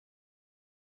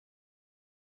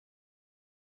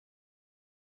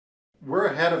we're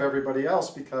ahead of everybody else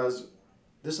because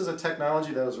this is a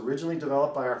technology that was originally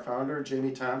developed by our founder,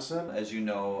 Jamie Thompson. As you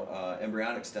know,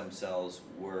 embryonic stem cells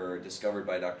were discovered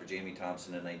by Dr. Jamie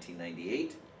Thompson in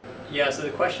 1998. Yeah, so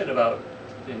the question about,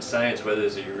 in science, whether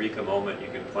there's a eureka moment you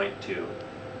can point to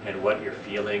and what your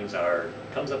feelings are,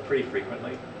 comes up pretty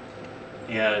frequently.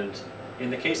 And in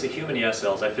the case of human ES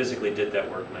cells, I physically did that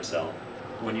work myself.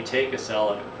 When you take a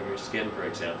cell from your skin, for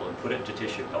example, and put it into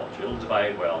tissue culture, it'll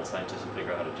divide well, and scientists will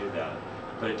figure out how to do that.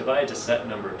 But it divides a set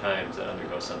number of times that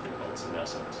undergo something called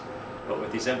senescence. But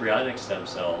with these embryonic stem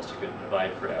cells, you can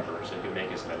divide forever, so you can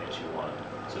make as many as you want.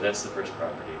 So that's the first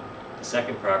property. The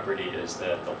second property is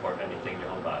that they'll form anything in your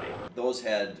own body. Those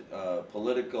had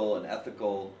political and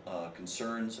ethical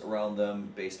concerns around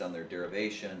them based on their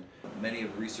derivation. Many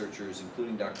of the researchers,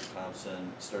 including Dr.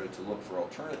 Thompson, started to look for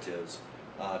alternatives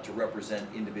to represent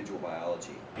individual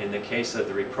biology. In the case of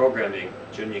the reprogramming,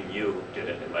 Junying Yu did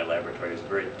it in my laboratory. He's a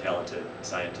very talented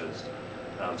scientist.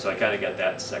 So I kind of got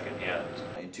that secondhand.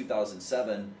 In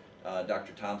 2007,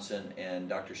 Dr. Thompson and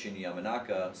Dr. Shinya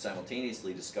Yamanaka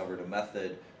simultaneously discovered a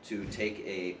method to take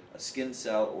a skin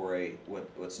cell or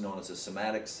what's known as a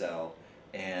somatic cell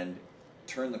and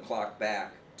turn the clock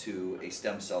back to a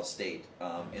stem cell state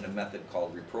in a method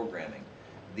called reprogramming.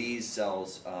 These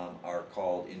cells are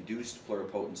called induced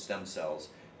pluripotent stem cells,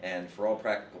 and for all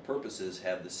practical purposes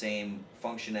have the same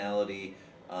functionality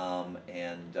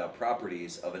and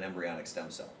properties of an embryonic stem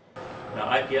cell.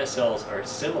 Now, IPS cells are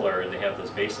similar and they have those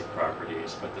basic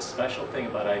properties, but the special thing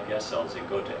about IPS cells, you can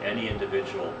go to any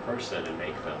individual person and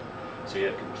make them. So you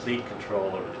have complete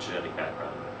control over the genetic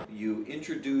background. You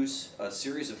introduce a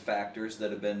series of factors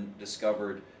that have been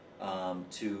discovered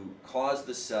to cause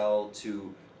the cell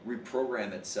to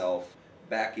reprogram itself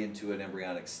back into an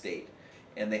embryonic state.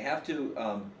 And they have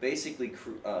to basically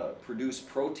produce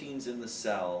proteins in the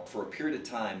cell for a period of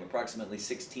time, approximately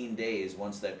 16 days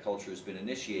once that culture has been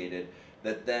initiated,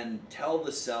 that then tell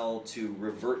the cell to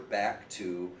revert back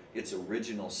to its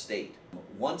original state.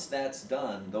 Once that's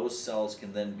done, those cells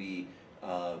can then be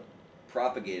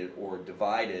propagated or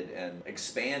divided and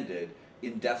expanded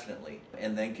indefinitely,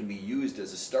 and then can be used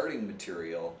as a starting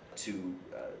material to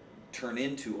turn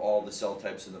into all the cell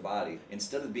types in the body.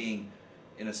 Instead of being,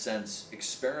 in a sense,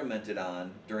 experimented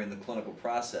on during the clinical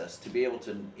process, to be able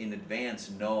to in advance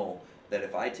know that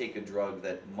if I take a drug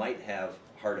that might have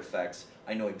hard effects,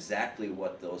 I know exactly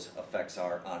what those effects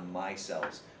are on my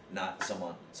cells, not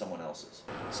someone else's.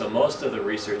 So most of the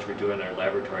research we do in our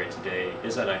laboratory today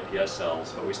is on IPS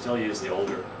cells, but we still use the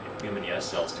older human ES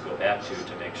cells to go back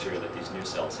to make sure that these new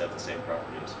cells have the same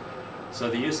properties. So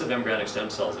the use of embryonic stem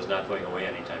cells is not going away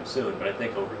anytime soon, but I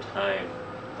think over time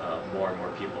more and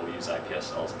more people will use IPS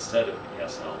cells instead of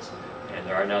ES cells, and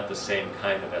there are not the same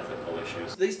kind of ethical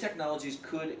issues. These technologies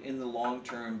could, in the long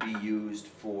term, be used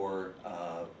for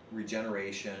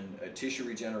regeneration, tissue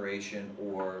regeneration,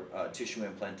 or tissue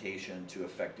implantation to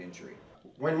affect injury.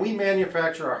 When we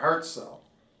manufacture a heart cell,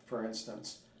 for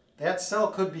instance, that cell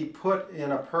could be put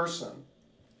in a person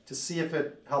to see if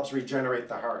it helps regenerate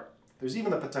the heart. There's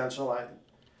even the potential, I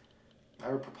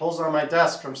have a proposal on my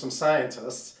desk from some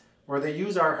scientists where they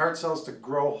use our heart cells to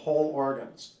grow whole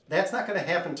organs. That's not going to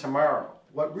happen tomorrow.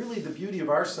 What really the beauty of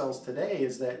our cells today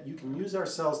is that you can use our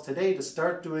cells today to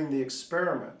start doing the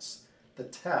experiments, the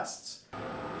tests.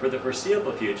 For the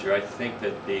foreseeable future, I think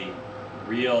that the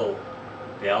real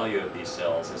value of these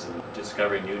cells is in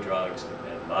discovering new drugs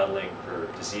and modeling for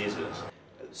diseases.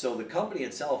 So the company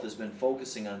itself has been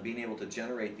focusing on being able to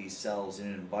generate these cells in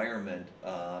an environment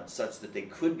such that they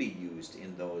could be used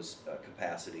in those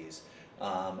capacities,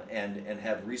 and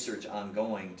have research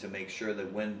ongoing to make sure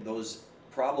that when those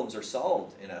problems are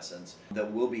solved, in essence,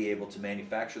 that we'll be able to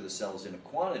manufacture the cells in a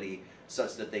quantity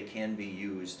such that they can be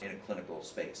used in a clinical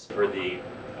space. For the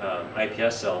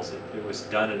IPS cells, it was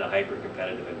done in a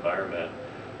hyper-competitive environment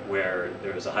where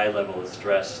there was a high level of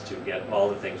stress to get all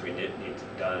the things we need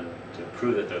done to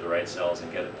prove that they're the right cells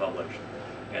and get it published.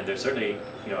 And there's certainly,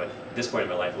 at this point in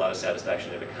my life, a lot of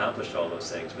satisfaction to have accomplished all those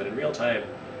things. But in real time,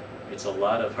 it's a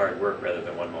lot of hard work rather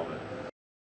than one moment.